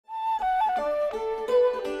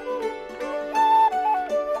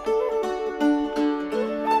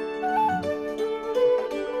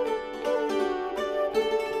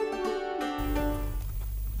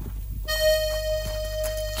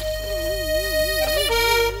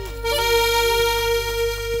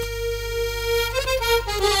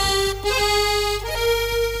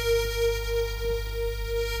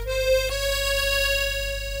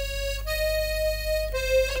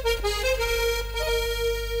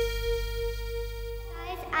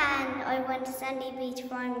went to Sandy Beach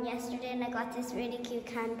Farm yesterday and I got this really cute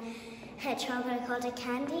hedgehog. I called it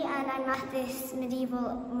Candy, and I'm at this old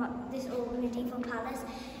medieval palace,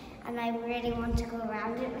 and I really want to go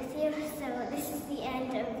around it with you. So this is the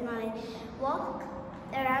end of my walk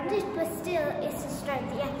around it, but still it's the start of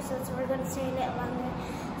the episode, so we're going to stay a little longer.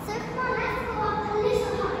 So come on, let's go up a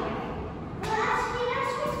little higher. Well, actually,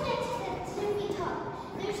 let's first get to the spooky top.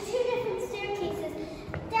 There's two different staircases.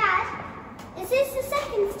 Dad, is this the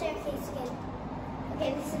second staircase again?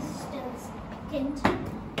 Okay, this is still second.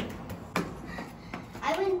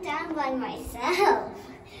 I went down by myself.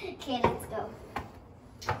 Okay, let's go.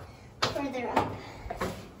 Further up.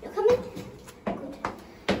 You coming? Good.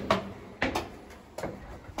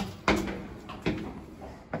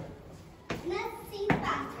 Let's see the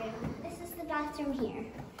bathroom. This is the bathroom here.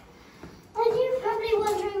 And you're probably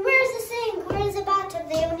wondering, where's the sink? Where's the bathtub?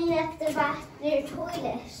 They only left their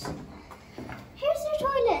toilet. Here's their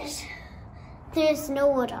toilet. There's no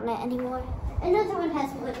wood on it anymore. Another one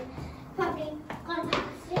has wood. Probably gone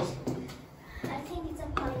past it. I think it's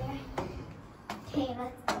up higher. Okay,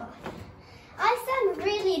 let's go. I sound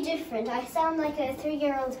really different. I sound like a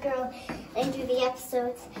 3-year-old girl into the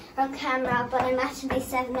episodes on camera, but I'm actually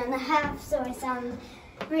 7.5, so I sound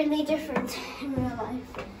really different in real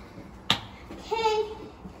life. Okay,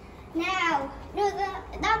 now, no,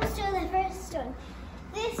 that was still the first one.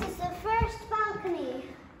 This is the first balcony.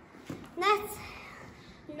 Let's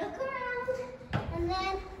look around and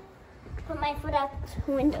then put my foot out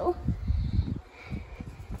the window.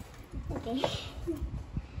 Okay.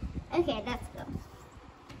 Okay, let's go.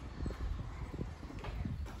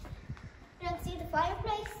 You don't see the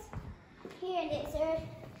fireplace? Here it is.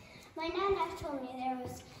 My nana told me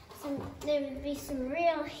there would be some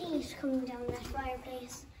real heat coming down that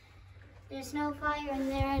fireplace. There's no fire in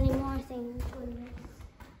there anymore, thank goodness.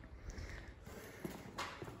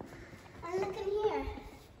 And look in here.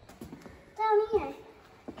 Down here.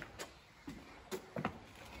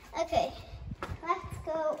 Okay, let's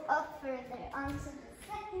go up further onto the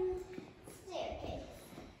second staircase,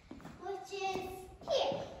 which is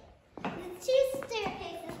here. There's 2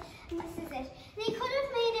 staircases, and this is it. They could have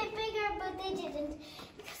made it bigger, but they didn't,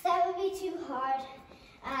 because that would be too hard.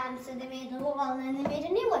 So they made the wall, and then they made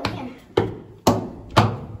a new one here.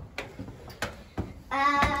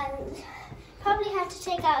 And probably had to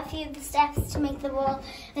take out a few of the steps to make the wall,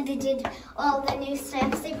 and they did all the new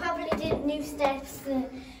steps. They probably did new steps.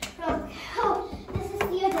 Oh, this is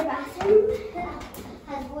the other bathroom that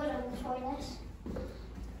has wood on the toilet.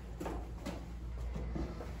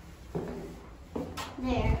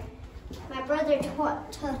 There. My brother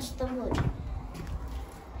touched the wood.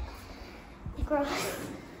 Gross.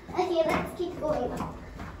 Okay, let's keep going up.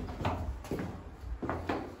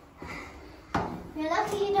 You're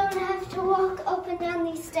lucky you don't have to walk up and down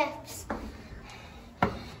these steps.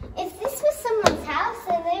 If this was someone's house,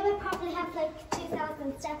 then they would probably have like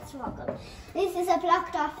 2,000 steps to walk up. This is a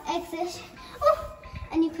blocked off exit. Oh,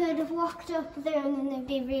 and you could have walked up there and then there'd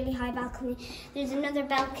be a really high balcony. There's another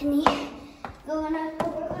balcony going up,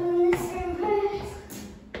 but we're going in this room first.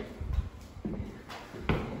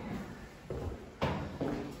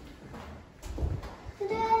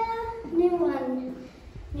 Ta-da! New one.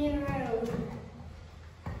 New room.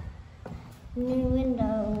 New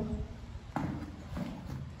window.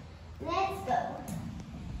 Let's go.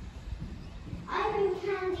 I bring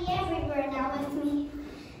candy everywhere now with me.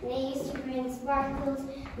 And I used to bring sparkles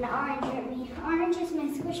and orange with me. Orange is my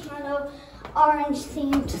squishmallow, orange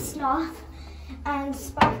themed sloth. And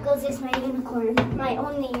sparkles is my unicorn, my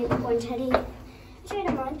only unicorn teddy. Sure,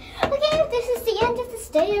 don't mind. Okay, this is the end of the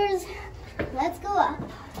stairs. Let's go up.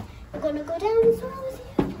 We're gonna go down as well with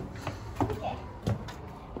you. Okay.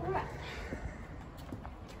 We're up.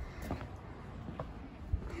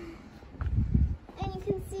 And you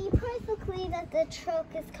can see perfectly that the truck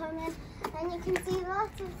is coming, and you can see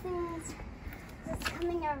lots of things just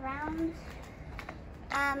coming around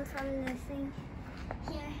from the thing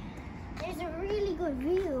here. There's a really good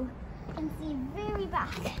view. You can see very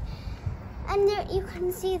back, and there you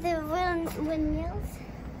can see the windmills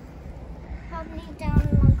probably down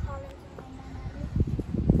along Collins.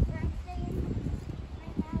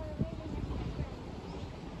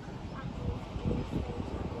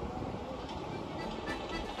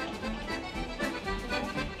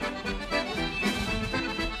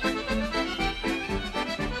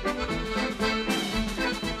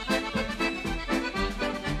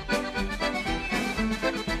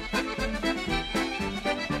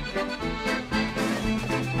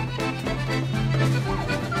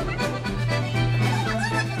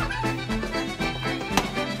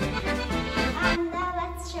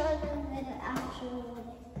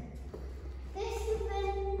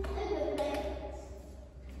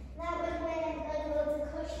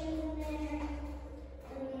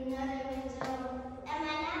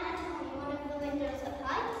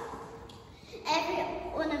 every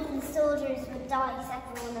one of the soldiers would die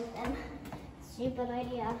except for one of them. Stupid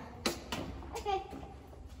idea. Okay.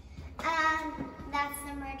 That's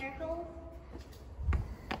the murder hole.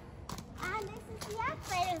 And this is the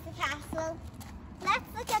outside of the castle. Let's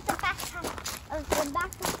look at the back of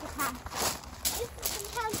the castle. This is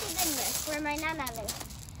the house of Inverness, where my nana lives.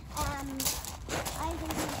 I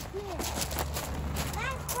think it's here.